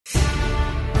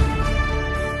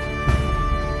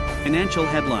financial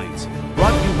headlines.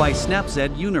 Brought to you by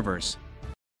Snap-Zed Universe.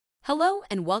 Hello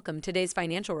and welcome to today's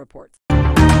financial reports.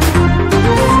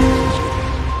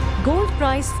 Gold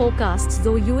price forecasts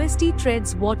though USD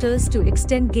treads waters to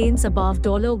extend gains above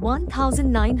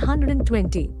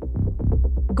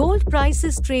 $1,920. Gold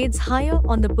prices trades higher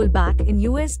on the pullback in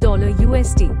US dollar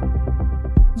USD.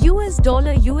 US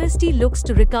dollar USD looks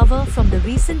to recover from the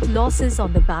recent losses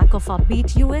on the back of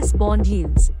upbeat US bond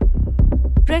yields.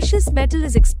 Precious metal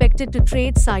is expected to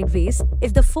trade sideways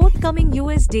if the forthcoming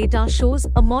US data shows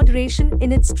a moderation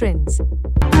in its trends.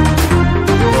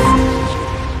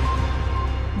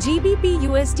 GBP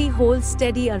USD holds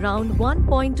steady around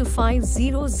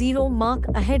 1.2500 mark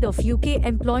ahead of UK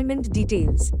employment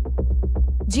details.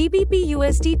 GBP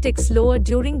USD ticks lower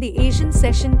during the Asian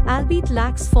session albeit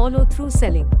lacks follow-through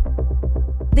selling.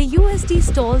 The USD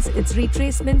stalls its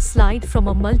retracement slide from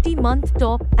a multi-month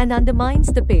top and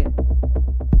undermines the pair.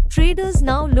 Traders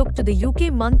now look to the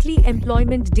UK monthly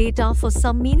employment data for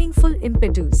some meaningful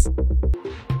impetus.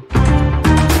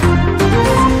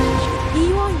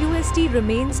 EUR USD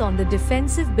remains on the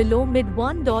defensive below mid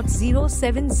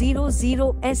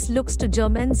 1.0700s looks to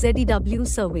German ZEW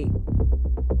survey.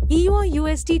 EUR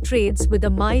USD trades with a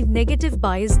mild negative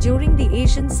bias during the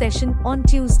Asian session on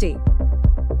Tuesday.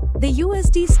 The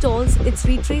USD stalls its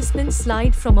retracement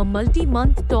slide from a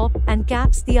multi-month top and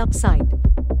caps the upside.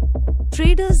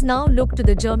 Traders now look to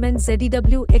the German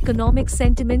ZEW economic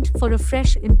sentiment for a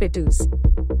fresh impetus.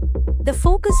 The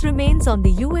focus remains on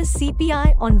the US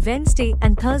CPI on Wednesday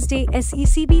and Thursday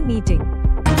SECB meeting.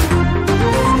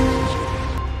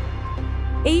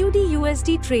 AUD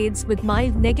USD trades with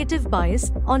mild negative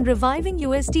bias on reviving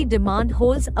USD demand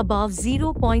holds above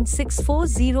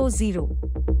 0.6400.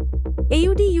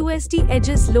 AUD USD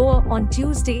edges lower on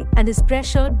Tuesday and is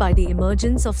pressured by the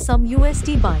emergence of some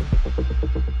USD buying.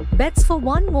 Bets for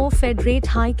one more Fed rate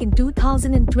hike in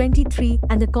 2023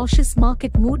 and a cautious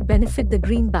market mood benefit the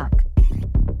greenback.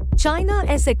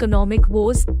 China's economic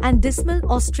woes and dismal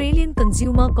Australian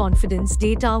consumer confidence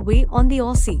data weigh on the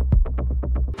Aussie.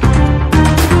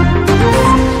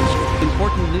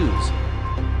 Important news.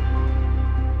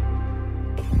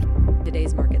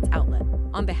 Today's markets outlet.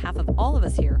 On behalf of all of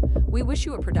us here, we wish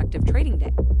you a productive trading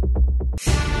day.